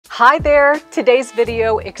Hi there! Today's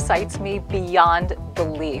video excites me beyond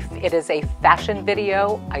belief. It is a fashion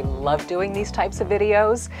video. I love doing these types of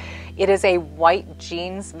videos. It is a white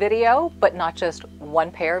jeans video, but not just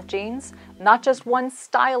one pair of jeans, not just one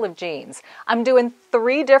style of jeans. I'm doing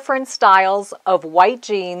 3 different styles of white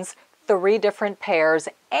jeans, 3 different pairs,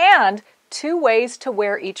 and 2 ways to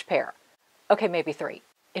wear each pair. Okay, maybe 3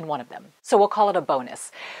 in one of them. So we'll call it a bonus.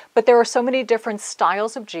 But there are so many different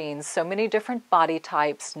styles of jeans, so many different body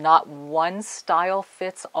types, not one style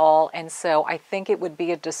fits all. And so I think it would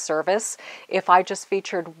be a disservice if I just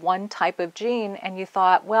featured one type of jean and you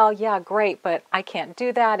thought, well, yeah, great, but I can't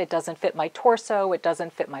do that. It doesn't fit my torso. It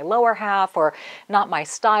doesn't fit my lower half or not my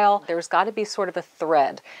style. There's got to be sort of a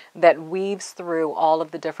thread that weaves through all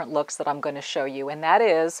of the different looks that I'm going to show you. And that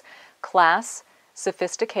is class,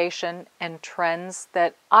 sophistication, and trends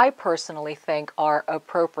that I personally think are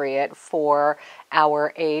appropriate for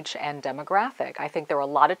our age and demographic. I think there are a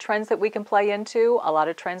lot of trends that we can play into, a lot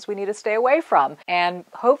of trends we need to stay away from, and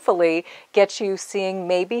hopefully get you seeing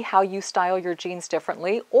maybe how you style your jeans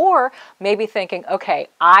differently, or maybe thinking, okay,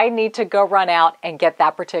 I need to go run out and get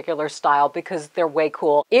that particular style because they're way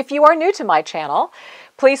cool. If you are new to my channel,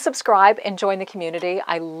 please subscribe and join the community.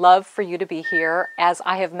 I love for you to be here. As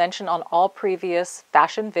I have mentioned on all previous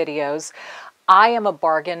fashion videos, I am a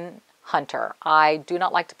bargain hunter. I do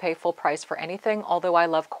not like to pay full price for anything, although I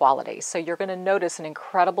love quality. So you're going to notice an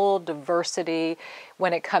incredible diversity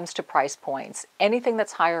when it comes to price points. Anything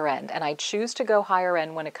that's higher end, and I choose to go higher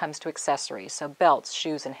end when it comes to accessories, so belts,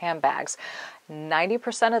 shoes, and handbags.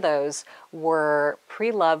 90% of those were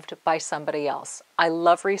pre-loved by somebody else. I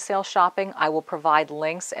love resale shopping. I will provide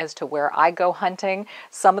links as to where I go hunting.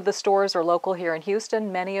 Some of the stores are local here in Houston.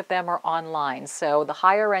 Many of them are online. So the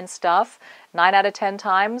higher end stuff, 9 out of 10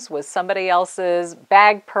 times, was somebody else's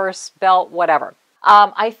bag, purse, belt, whatever.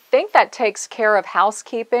 I think that takes care of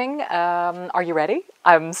housekeeping. Are you ready?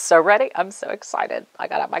 I'm so ready. I'm so excited. I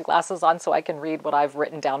got my glasses on so I can read what I've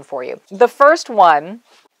written down for you. The first one,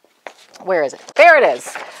 where is it? There it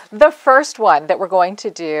is. The first one that we're going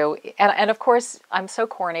to do, and of course, I'm so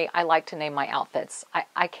corny, I like to name my outfits.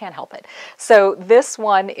 I can't help it. So this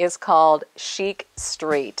one is called Chic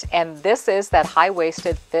Street, and this is that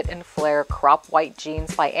high-waisted fit and flare crop white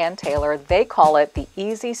jeans by Ann Taylor. They call it the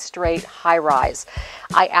Easy Straight High Rise.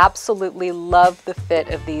 I absolutely love the fit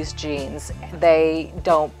of these jeans. They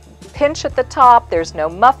don't pinch at the top, there's no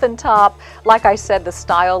muffin top. Like I said, the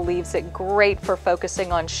style leaves it great for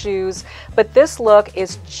focusing on shoes, but this look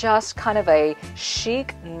is just kind of a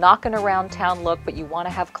chic, knocking around town look, but you want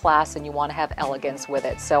to have class and you want to have elegance with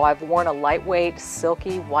it. So I've worn a lightweight,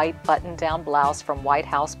 silky white button-down blouse from White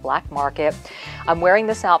House Black Market. I'm wearing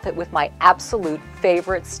this outfit with my absolute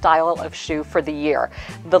favorite style of shoe for the year,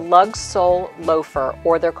 the lug sole loafer,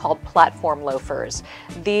 or they're called platform loafers.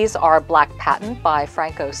 These are black patent by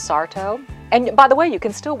Franco Sarto. And by the way, you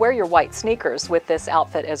can still wear your white sneakers with this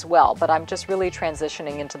outfit as well, but I'm just really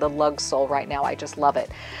transitioning into the lug sole right now. I just love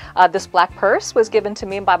it. This black purse was given to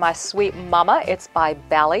me by my sweet mama. It's by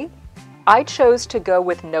Bally. I chose to go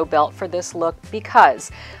with no belt for this look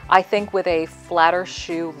because I think with a flatter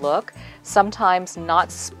shoe look, sometimes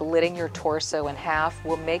not splitting your torso in half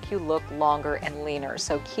will make you look longer and leaner.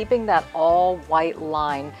 So keeping that all white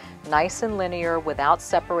line nice and linear without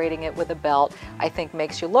separating it with a belt, I think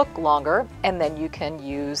makes you look longer, and then you can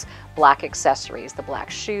use black accessories, the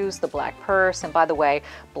black shoes, the black purse, and by the way,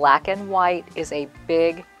 black and white is a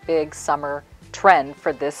big, big summer trend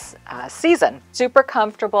for this season. Super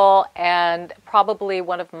comfortable and probably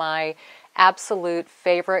one of my absolute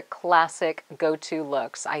favorite classic go-to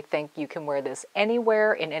looks. I think you can wear this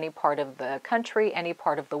anywhere in any part of the country, any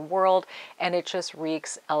part of the world, and it just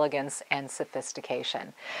reeks elegance and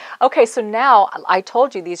sophistication. Okay, so now I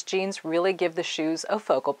told you these jeans really give the shoes a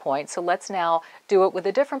focal point, so let's now do it with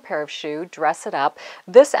a different pair of shoe, dress it up.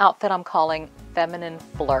 This outfit I'm calling Feminine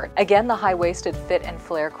Flirt. Again, the high-waisted fit and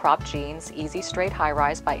flare crop jeans, Easy Straight High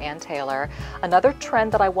Rise by Ann Taylor. Another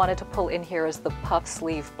trend that I wanted to pull in here is the puff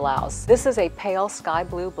sleeve blouse. This is a pale sky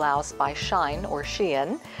blue blouse by Shine or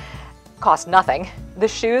Shein. Cost nothing. The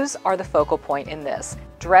shoes are the focal point in this.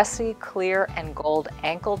 Dressy, clear, and gold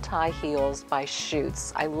ankle tie heels by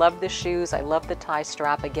Schutz. I love the shoes. I love the tie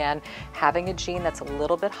strap. Again, having a jean that's a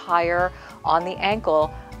little bit higher on the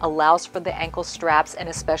ankle allows for the ankle straps and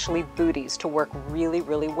especially booties to work really,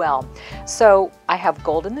 really well. So I have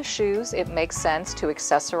gold in the shoes. It makes sense to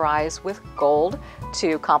accessorize with gold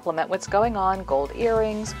to complement what's going on. Gold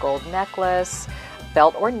earrings, gold necklace,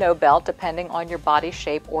 belt or no belt, depending on your body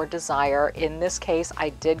shape or desire. In this case, I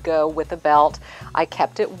did go with a belt. I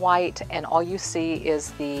kept it white, and all you see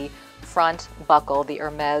is the front buckle, the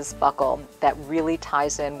Hermes buckle, that really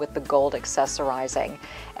ties in with the gold accessorizing.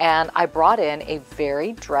 And I brought in a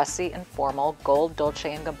very dressy and formal gold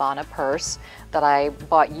Dolce Gabbana purse that I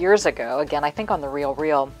bought years ago, again, I think on the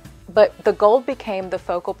Real. But the gold became the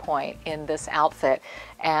focal point in this outfit,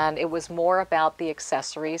 and it was more about the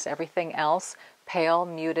accessories. Everything else, pale,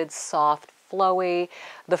 muted, soft, flowy.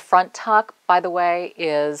 The front tuck, by the way,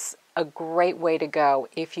 is a great way to go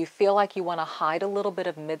if you feel like you want to hide a little bit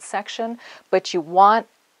of midsection, but you want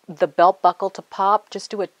the belt buckle to pop. Just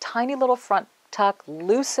do a tiny little front tuck,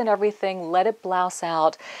 loosen everything, let it blouse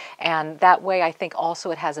out, and that way I think also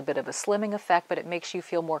it has a bit of a slimming effect, but it makes you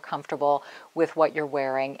feel more comfortable with what you're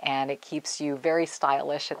wearing, and it keeps you very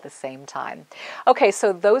stylish at the same time. Okay,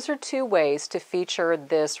 so those are two ways to feature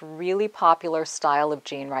this really popular style of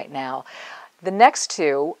jean right now. The next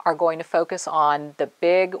two are going to focus on the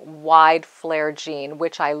big, wide flare jean,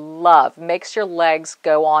 which I love. Makes your legs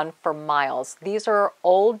go on for miles. These are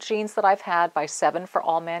old jeans that I've had by 7 for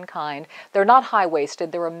All Mankind. They're not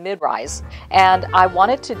high-waisted, they're a mid-rise. And I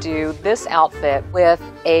wanted to do this outfit with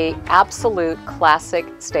a absolute classic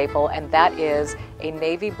staple, and that is a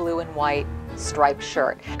navy blue and white striped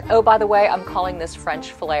shirt. Oh, by the way, I'm calling this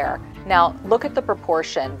French Flair. Now, look at the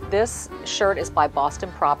proportion. This shirt is by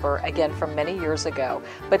Boston Proper, again from many years ago.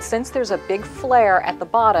 But since there's a big flare at the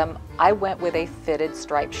bottom, I went with a fitted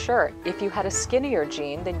striped shirt. If you had a skinnier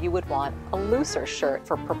jean, then you would want a looser shirt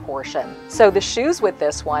for proportion. So the shoes with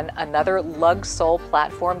this one, another lug sole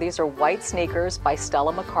platform. These are white sneakers by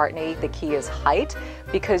Stella McCartney. The key is height,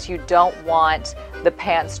 because you don't want the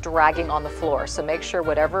pants dragging on the floor. So make sure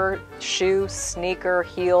whatever shoe, sneaker,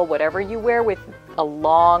 heel, whatever you wear with a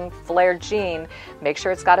long flared jean, make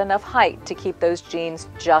sure it's got enough height to keep those jeans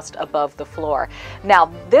just above the floor.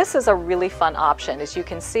 Now, this is a really fun option. As you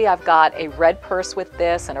can see, I've got a red purse with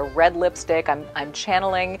this and a red lipstick. I'm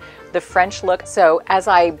channeling the French look. So as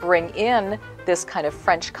I bring in this kind of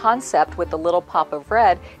French concept with a little pop of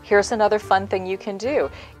red, here's another fun thing you can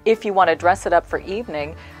do. If you want to dress it up for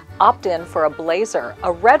evening, opt in for a blazer,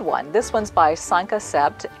 a red one. This one's by Cinq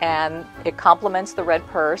Sept, and it complements the red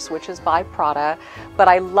purse, which is by Prada. But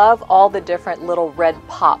I love all the different little red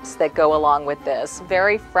pops that go along with this.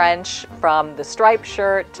 Very French, from the striped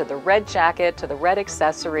shirt to the red jacket to the red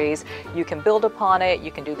accessories. You can build upon it.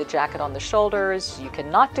 You can do the jacket on the shoulders. You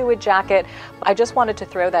can not do a jacket. I just wanted to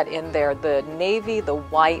throw that in there. The navy, the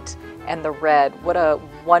white, and the red. What a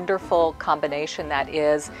wonderful combination that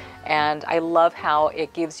is. And I love how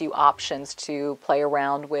it gives you options to play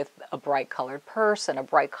around with a bright colored purse and a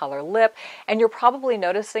bright color lip. And you're probably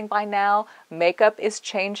noticing by now, makeup is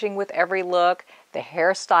changing with every look. The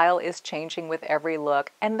hairstyle is changing with every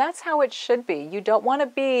look, and that's how it should be. You don't want to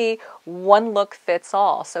be one look fits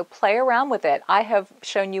all, so play around with it. I have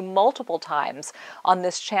shown you multiple times on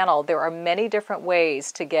this channel. There are many different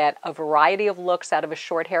ways to get a variety of looks out of a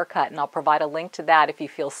short haircut, and I'll provide a link to that if you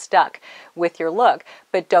feel stuck with your look.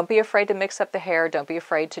 But don't be afraid to mix up the hair. Don't be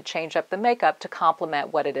afraid to change up the makeup to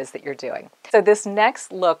complement what it is that you're doing. So this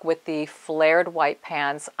next look with the flared white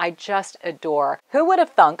pants, I just adore. Who would have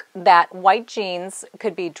thunk that white jeans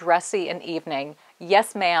could be dressy in evening?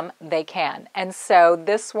 Yes, ma'am, they can. And so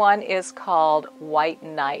this one is called White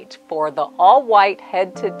Night for the all white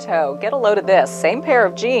head to toe. Get a load of this. Same pair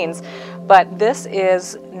of jeans, but this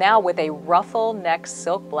is now with a ruffle neck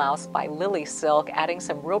silk blouse by Lily Silk, adding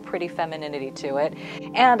some real pretty femininity to it,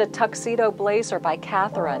 and a tuxedo blazer by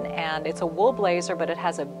Catherine. And it's a wool blazer, but it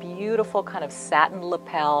has a beautiful kind of satin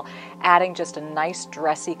lapel, adding just a nice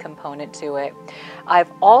dressy component to it.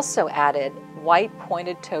 I've also added white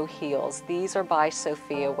pointed toe heels. These are by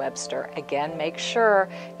Sophia Webster. Again, make sure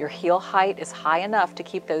your heel height is high enough to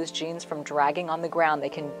keep those jeans from dragging on the ground. They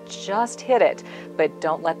can just hit it, but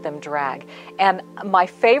don't let them drag. And my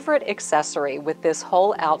favorite accessory with this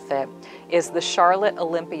whole outfit is the Charlotte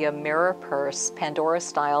Olympia mirror purse, Pandora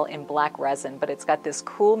style, in black resin, but it's got this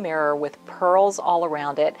cool mirror with pearls all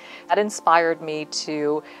around it. That inspired me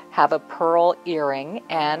to have a pearl earring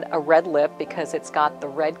and a red lip because it's got the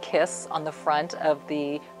red kiss on the front of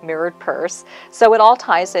the mirrored purse. So it all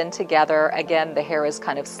ties in together. Again, the hair is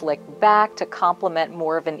kind of slicked back to complement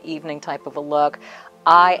more of an evening type of a look.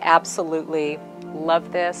 I absolutely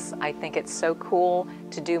love this. I think it's so cool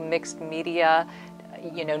to do mixed media.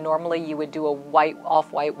 You know, normally you would do a white,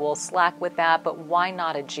 off-white wool slack with that, but why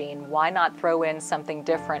not a jean? Why not throw in something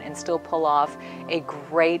different and still pull off a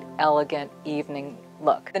great, elegant evening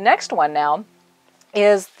look? The next one now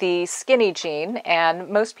is the skinny jean, and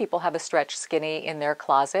most people have a stretch skinny in their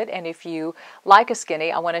closet, and if you like a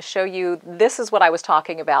skinny, I want to show you, this is what I was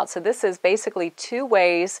talking about. So this is basically 2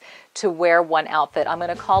 ways to wear one outfit. I'm going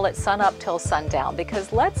to call it sun up till sundown,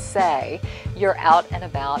 because let's say you're out and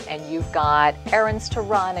about and you've got errands to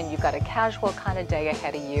run and you've got a casual kind of day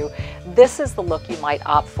ahead of you. This is the look you might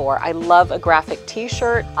opt for. I love a graphic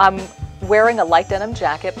t-shirt. I'm wearing a light denim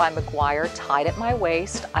jacket by McGuire tied at my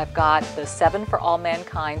waist. I've got the 7 for All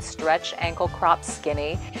Mankind stretch ankle crop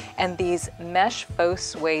skinny and these mesh faux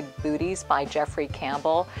suede booties by Jeffrey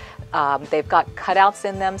Campbell. They've got cutouts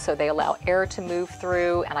in them so they allow air to move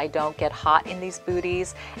through and I don't get hot in these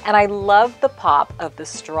booties. And I love the pop of the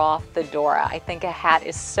straw fedora. I think a hat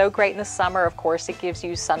is so great in the summer. Of course, it gives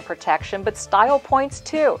you sun protection, but style points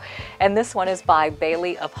too. And this one is by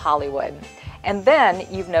Bally of Hollywood. And then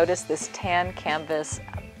you've noticed this tan canvas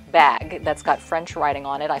bag that's got French writing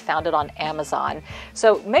on it. I found it on Amazon.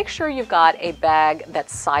 So make sure you've got a bag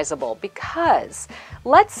that's sizable, because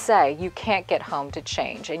let's say you can't get home to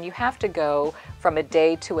change and you have to go from a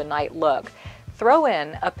day to a night look. Throw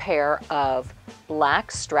in a pair of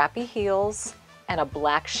black strappy heels and a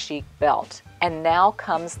black chic belt. And now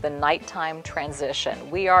comes the nighttime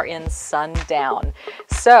transition. We are in sundown.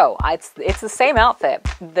 So it's the same outfit.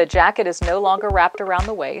 The jacket is no longer wrapped around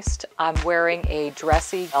the waist. I'm wearing a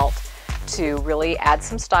dressy belt to really add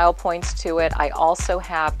some style points to it. I also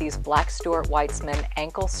have these black Stuart Weitzman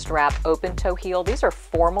ankle strap open toe heel. These are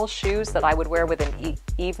formal shoes that I would wear with an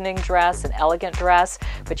evening dress, an elegant dress.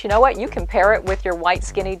 But you know what? You can pair it with your white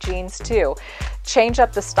skinny jeans too. Change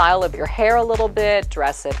up the style of your hair a little bit,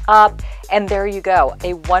 dress it up, and there you go.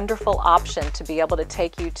 A wonderful option to be able to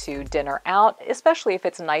take you to dinner out, especially if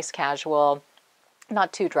it's nice casual.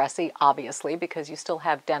 Not too dressy, obviously, because you still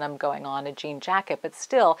have denim going on, a jean jacket, but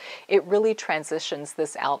still, it really transitions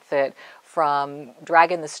this outfit from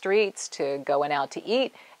dragging the streets to going out to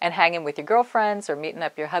eat and hanging with your girlfriends or meeting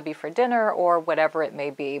up your hubby for dinner or whatever it may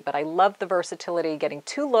be. But I love the versatility, getting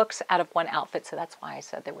 2 looks out of one outfit, so that's why I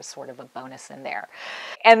said there was sort of a bonus in there.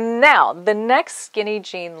 And now, the next skinny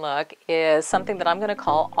jean look is something that I'm going to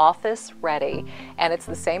call office ready, and it's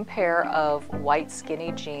the same pair of white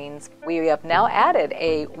skinny jeans. We have now added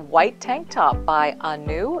a white tank top by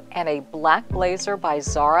Anu and a black blazer by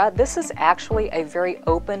Zara. This is actually a very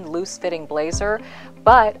open, loose-fitting blazer,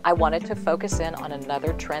 but I wanted to focus in on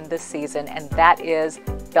another trend this season, and that is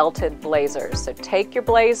belted blazers. So take your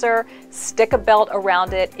blazer, stick a belt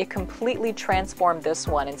around it. It completely transformed this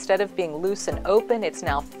one. Instead of being loose and open, it's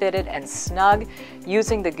now fitted and snug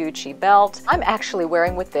using the Gucci belt. I'm actually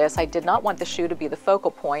wearing with this. I did not want the shoe to be the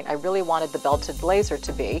focal point. I really wanted the belted blazer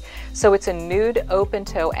to be. So it's a nude open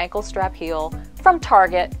toe ankle strap heel from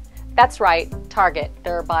Target. That's right, Target.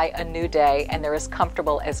 They're by A New Day and they're as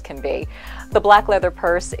comfortable as can be. The black leather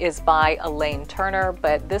purse is by Elaine Turner,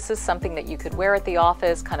 but this is something that you could wear at the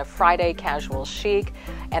office, kind of Friday casual chic,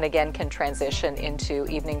 and again can transition into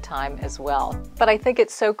evening time as well. But I think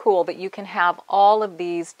it's so cool that you can have all of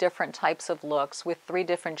these different types of looks with 3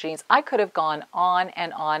 different jeans. I could have gone on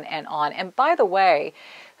and on and on. And by the way,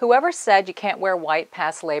 whoever said you can't wear white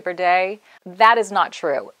past Labor Day, that is not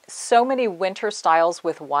true. So many winter styles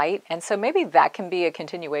with white, and so maybe that can be a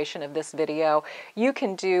continuation of this video. You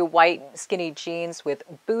can do white skinny jeans with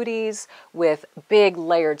booties, with big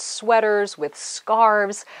layered sweaters, with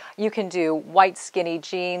scarves. You can do white skinny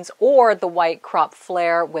jeans or the white crop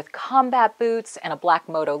flare with combat boots and a black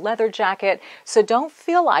moto leather jacket. So don't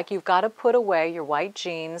feel like you've got to put away your white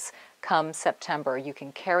jeans come September. You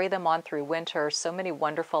can carry them on through winter. So many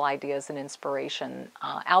wonderful ideas and inspiration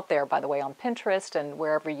out there, by the way, on Pinterest and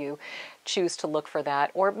wherever you choose to look for that.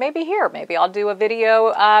 Or maybe here, maybe I'll do a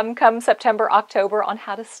video come September, October on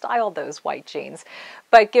how to style those white jeans.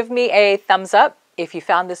 But give me a thumbs up if you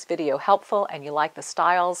found this video helpful and you like the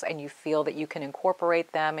styles and you feel that you can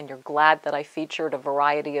incorporate them and you're glad that I featured a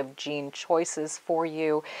variety of jean choices for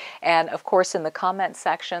you. And of course, in the comment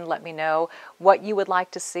section, let me know what you would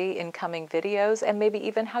like to see in coming videos and maybe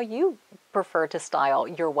even how you prefer to style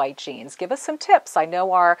your white jeans. Give us some tips. I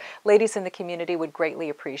know our ladies in the community would greatly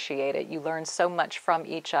appreciate it. You learn so much from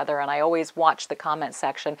each other, and I always watch the comment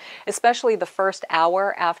section, especially the first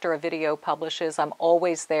hour after a video publishes. I'm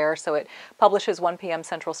always there. So it publishes 1 p.m.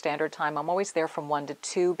 Central Standard Time. I'm always there from 1 to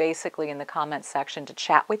 2 basically in the comment section to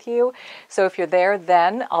chat with you. So if you're there,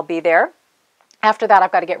 then I'll be there. After that,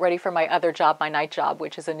 I've got to get ready for my other job, my night job,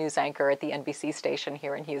 which is a news anchor at the NBC station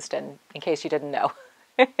here in Houston, in case you didn't know.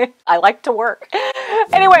 I like to work.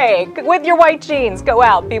 Anyway, with your white jeans, go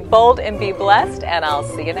out, be bold and be blessed, and I'll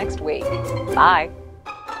see you next week. Bye.